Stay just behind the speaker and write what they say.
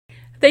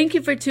Thank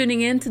you for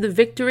tuning in to the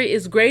Victory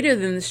is Greater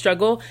Than the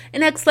Struggle,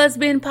 an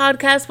ex-lesbian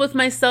podcast with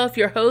myself,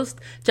 your host,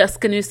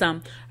 Jessica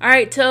Newsome. All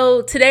right,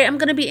 so today I'm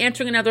going to be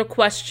answering another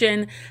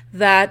question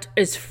that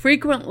is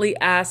frequently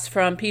asked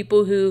from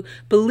people who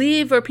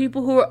believe or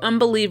people who are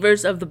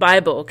unbelievers of the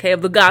Bible,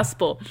 of the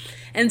gospel.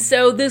 And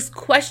so this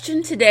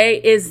question today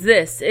is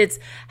this. It's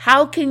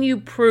how can you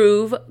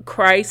prove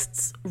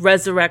Christ's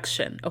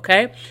resurrection,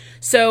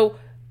 So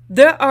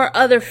there are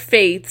other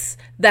faiths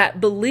that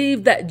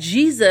believe that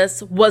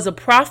Jesus was a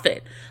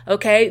prophet,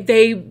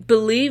 They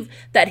believe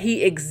that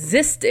he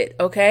existed,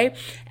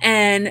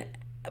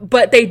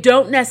 but they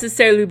don't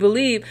necessarily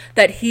believe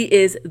that he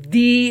is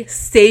the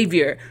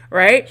Savior,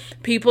 right?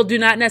 People do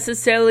not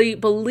necessarily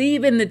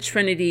believe in the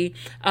Trinity,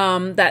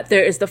 that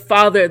there is the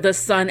Father, the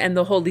Son, and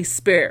the Holy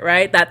Spirit,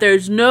 right? That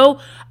there's no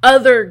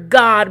other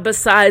God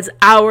besides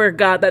our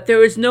God, that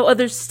there is no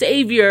other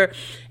Savior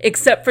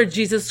except for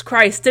Jesus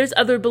Christ. There's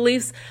other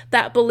beliefs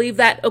that believe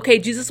that,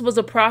 Jesus was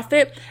a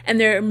prophet, and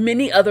there are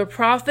many other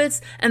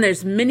prophets, and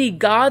there's many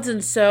gods,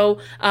 and so,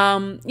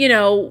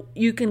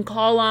 you can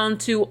call on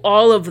to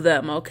all of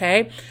them,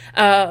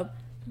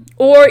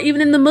 or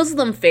even in the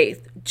Muslim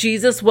faith,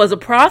 Jesus was a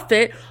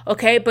prophet,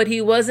 but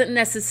he wasn't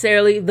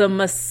necessarily the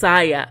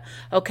Messiah,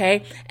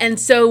 And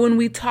so when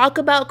we talk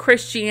about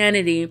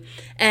Christianity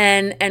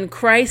and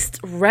Christ's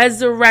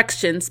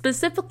resurrection,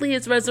 specifically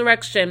his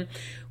resurrection,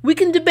 we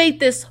can debate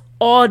this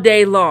all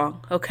day long,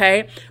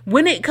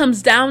 When it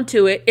comes down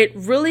to it, it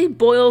really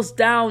boils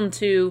down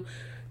to,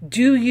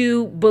 do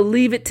you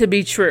believe it to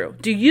be true?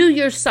 Do you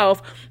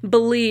yourself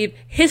believe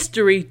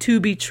history to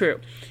be true?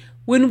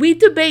 When we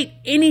debate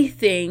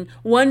anything,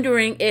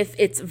 wondering if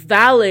it's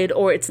valid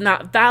or it's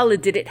not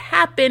valid, did it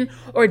happen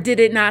or did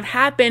it not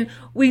happen,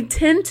 we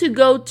tend to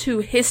go to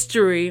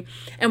history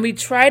and we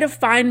try to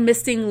find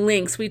missing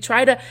links. We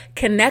try to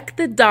connect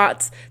the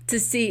dots to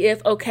see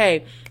if,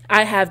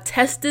 I have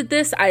tested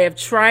this, I have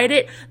tried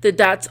it, the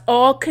dots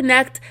all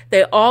connect,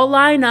 they all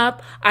line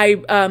up,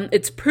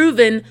 it's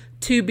proven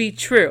to be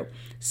true.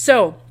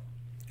 So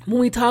when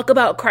we talk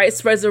about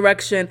Christ's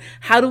resurrection,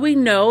 how do we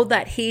know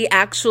that he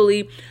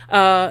actually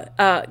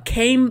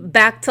came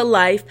back to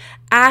life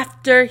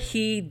after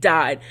he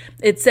died?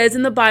 It says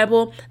in the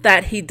Bible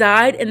that he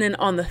died, and then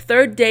on the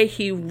third day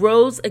he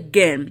rose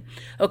again.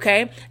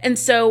 And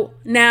so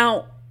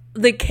now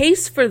the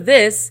case for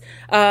this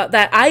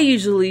that I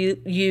usually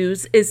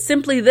use is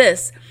simply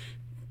this.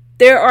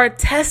 There are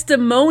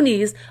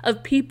testimonies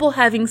of people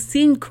having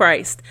seen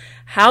Christ.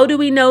 How do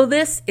we know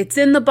this? It's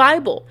in the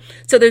Bible.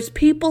 So there's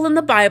people in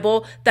the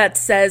Bible that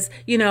says,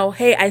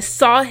 hey, I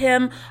saw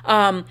him.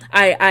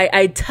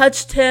 I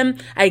touched him.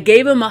 I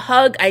gave him a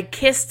hug. I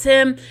kissed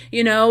him,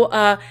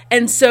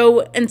 and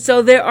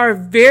so there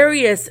are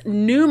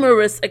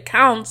numerous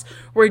accounts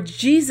where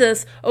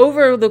Jesus,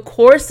 over the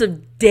course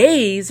of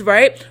days,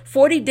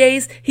 40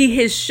 days, he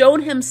has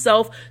shown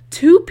himself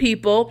to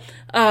people,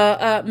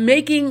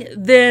 making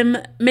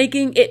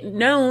it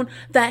known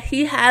that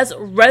he has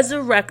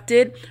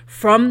resurrected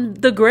from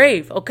the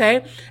grave.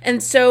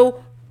 And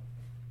so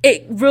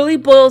it really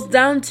boils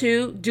down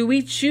to, do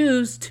we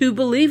choose to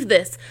believe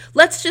this?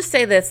 Let's just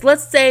say this.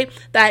 Let's say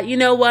that,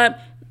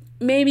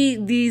 maybe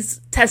these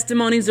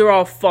testimonies are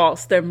all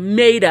false. They're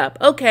made up.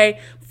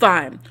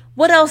 Fine.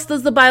 What else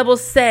does the Bible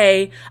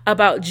say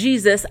about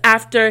Jesus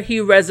after he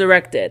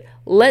resurrected?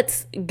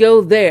 Let's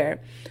go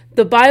there.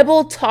 The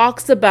Bible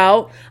talks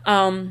about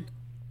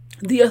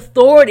the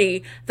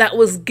authority that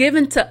was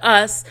given to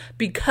us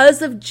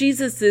because of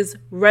Jesus's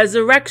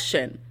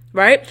resurrection,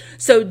 right?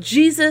 So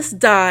Jesus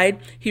died,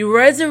 he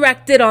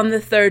resurrected on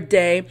the third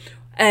day,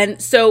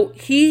 and so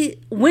he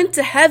went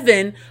to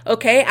heaven,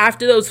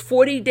 after those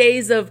 40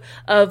 days of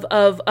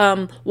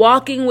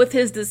walking with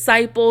his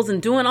disciples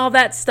and doing all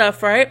that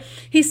stuff, right?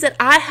 He said,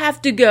 I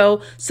have to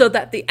go so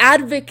that the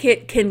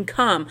advocate can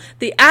come.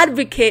 The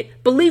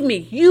advocate, believe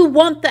me, you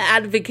want the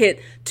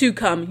advocate to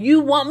come. You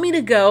want me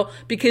to go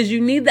because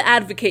you need the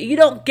advocate. You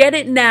don't get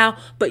it now,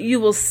 but you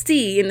will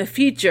see in the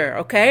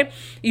future,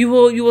 You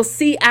will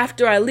see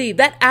after I leave.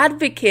 That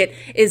advocate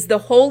is the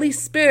Holy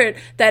Spirit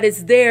that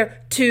is there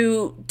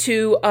to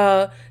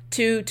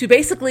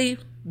basically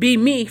be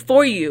me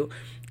for you,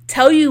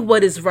 tell you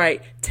what is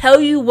right, tell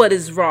you what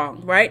is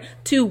wrong, right?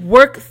 To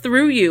work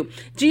through you.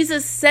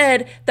 Jesus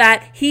said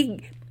that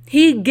he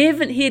had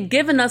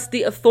given us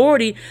the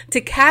authority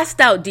to cast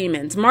out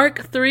demons.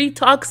 Mark 3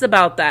 talks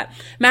about that.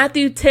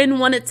 Matthew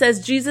 10:1, it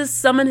says Jesus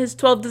summoned his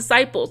 12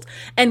 disciples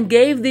and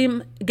gave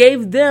them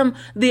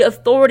the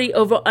authority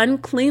over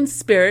unclean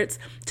spirits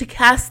to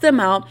cast them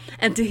out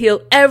and to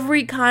heal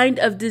every kind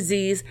of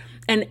disease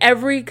and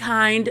every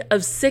kind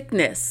of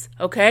sickness,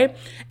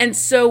 And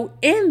so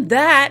in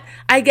that,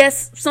 I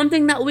guess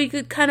something that we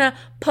could kind of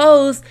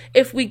pose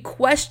if we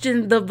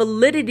question the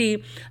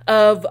validity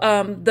of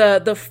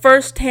the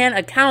firsthand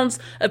accounts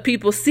of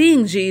people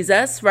seeing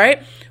Jesus,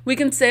 right? We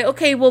can say,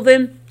 well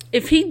then,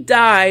 if he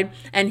died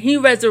and he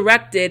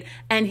resurrected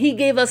and he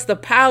gave us the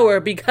power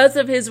because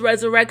of his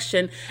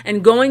resurrection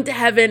and going to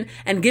heaven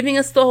and giving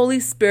us the Holy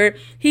Spirit,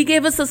 he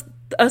gave us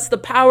us the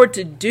power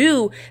to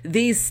do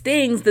these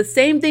things, the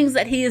same things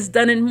that he has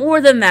done and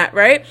more than that,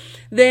 right?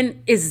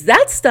 Then is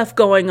that stuff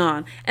going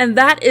on? And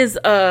that is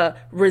a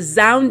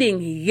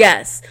resounding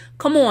yes.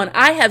 Come on.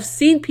 I have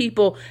seen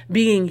people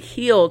being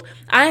healed.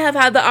 I have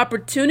had the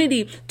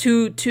opportunity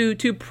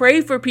to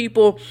pray for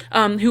people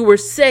who were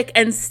sick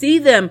and see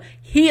them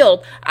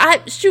healed.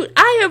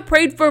 I have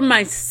prayed for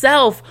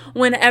myself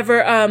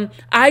whenever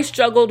I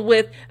struggled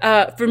with,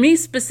 for me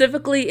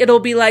specifically, it'll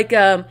be like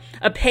a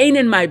pain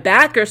in my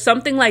back or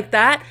something like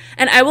that.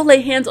 And I will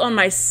lay hands on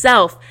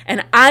myself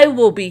and I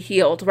will be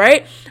healed,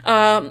 right?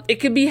 It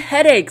could be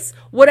headaches,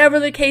 whatever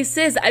the case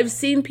is. I've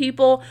seen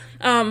people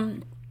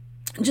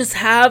just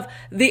have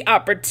the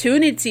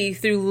opportunity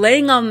through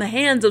laying on the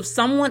hands of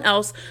someone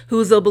else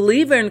who's a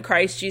believer in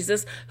Christ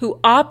Jesus, who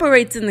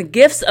operates in the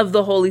gifts of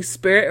the Holy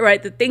Spirit,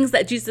 right? The things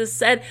that Jesus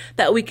said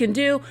that we can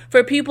do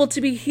for people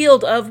to be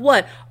healed of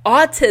what?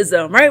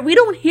 Autism, right? We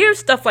don't hear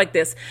stuff like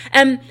this.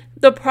 And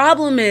the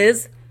problem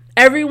is,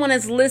 everyone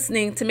is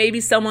listening to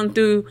maybe someone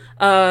through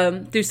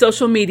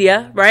social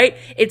media, right?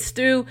 It's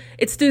through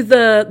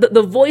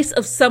the voice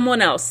of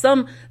someone else,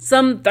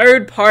 some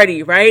third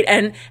party, right?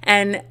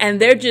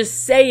 And they're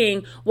just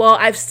saying, well,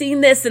 I've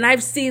seen this and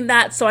I've seen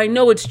that, so I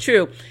know it's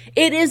true.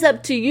 It is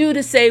up to you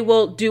to say,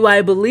 well, do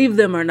I believe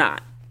them or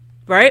not?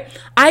 Right?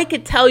 I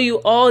could tell you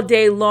all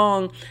day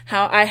long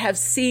how I have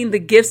seen the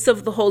gifts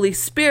of the Holy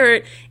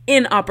Spirit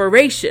in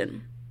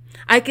operation.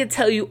 I could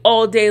tell you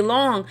all day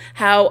long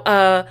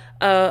how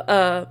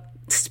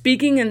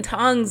speaking in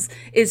tongues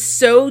is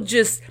so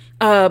just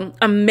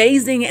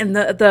amazing, and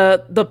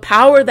the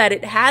power that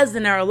it has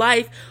in our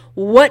life,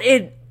 what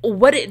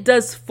it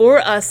does for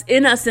us,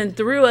 in us, and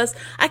through us.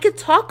 I could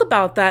talk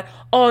about that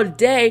all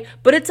day,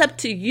 but it's up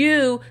to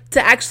you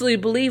to actually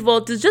believe.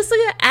 Well, does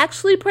Jessica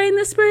actually pray in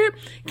the Spirit?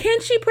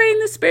 Can she pray in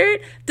the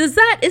Spirit? Is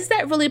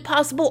that really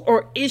possible,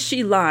 or is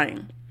she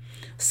lying?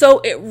 So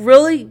it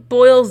really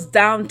boils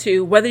down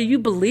to whether you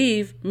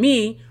believe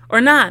me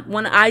or not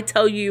when I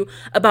tell you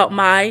about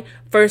my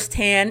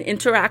firsthand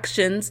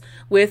interactions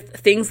with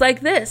things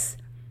like this,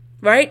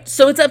 right?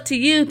 So it's up to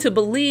you to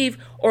believe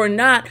or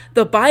not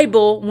the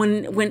Bible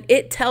when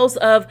it tells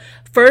of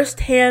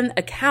firsthand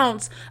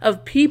accounts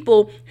of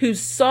people who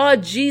saw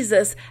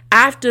Jesus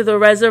after the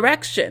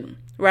resurrection.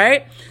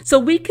 Right? So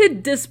we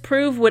could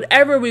disprove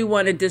whatever we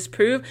want to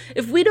disprove.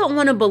 If we don't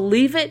want to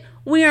believe it,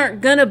 we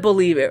aren't going to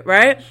believe it,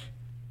 right?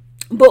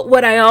 But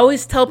what I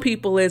always tell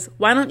people is,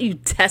 why don't you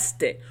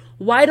test it?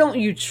 Why don't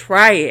you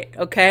try it?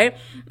 Okay.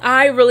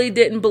 I really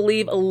didn't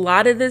believe a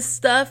lot of this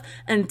stuff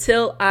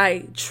until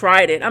I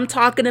tried it. I'm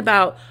talking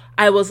about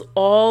I was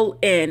all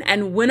in.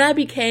 And when I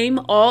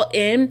became all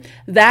in,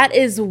 that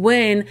is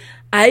when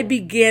I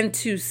began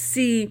to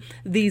see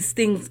these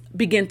things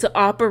begin to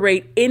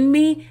operate in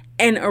me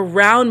and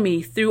around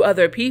me through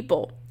other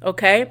people.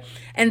 Okay.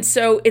 And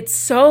so it's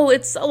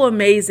so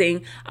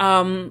amazing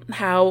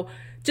how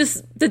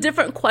just the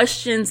different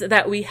questions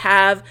that we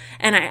have,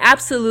 and I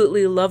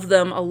absolutely love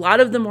them. A lot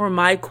of them were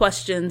my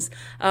questions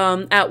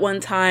at one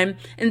time,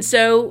 and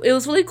so it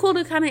was really cool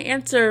to kind of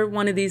answer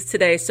one of these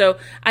today. So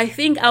I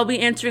think I'll be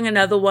answering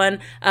another one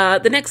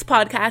the next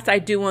podcast I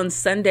do on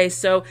Sunday,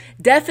 so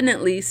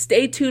definitely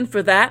stay tuned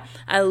for that.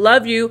 I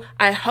love you.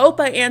 I hope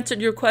I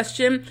answered your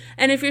question,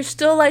 and if you're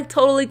still like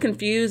totally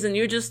confused and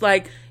you're just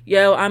like,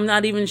 yo, I'm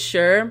not even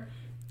sure,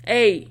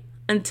 hey,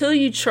 until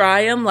you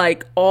try him,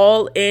 like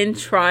all in,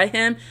 try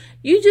him,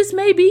 you just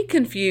may be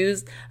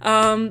confused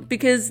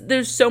because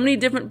there's so many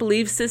different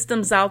belief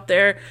systems out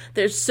there.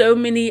 There's so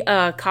many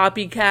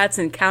copycats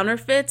and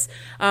counterfeits.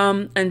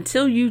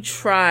 Until you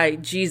try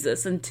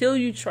Jesus, until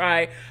you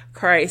try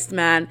Christ,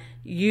 man,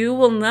 you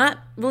will not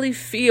really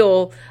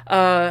feel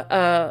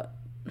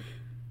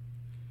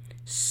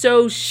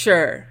so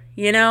sure,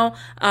 you know?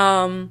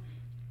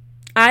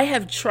 I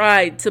have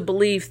tried to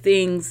believe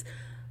things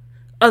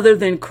other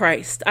than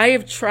Christ. I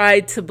have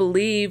tried to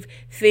believe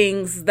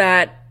things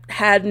that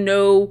had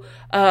no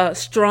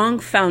strong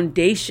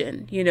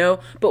foundation, you know,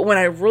 but when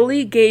I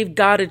really gave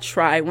God a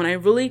try, when I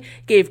really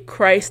gave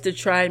Christ a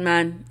try,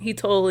 man, he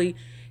totally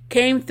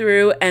came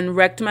through and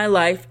wrecked my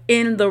life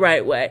in the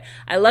right way.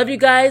 I love you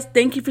guys.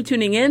 Thank you for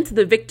tuning in to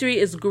The Victory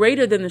is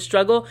Greater Than the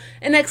Struggle,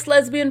 an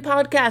ex-lesbian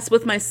podcast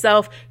with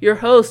myself, your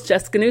host,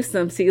 Jessica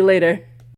Newsom. See you later.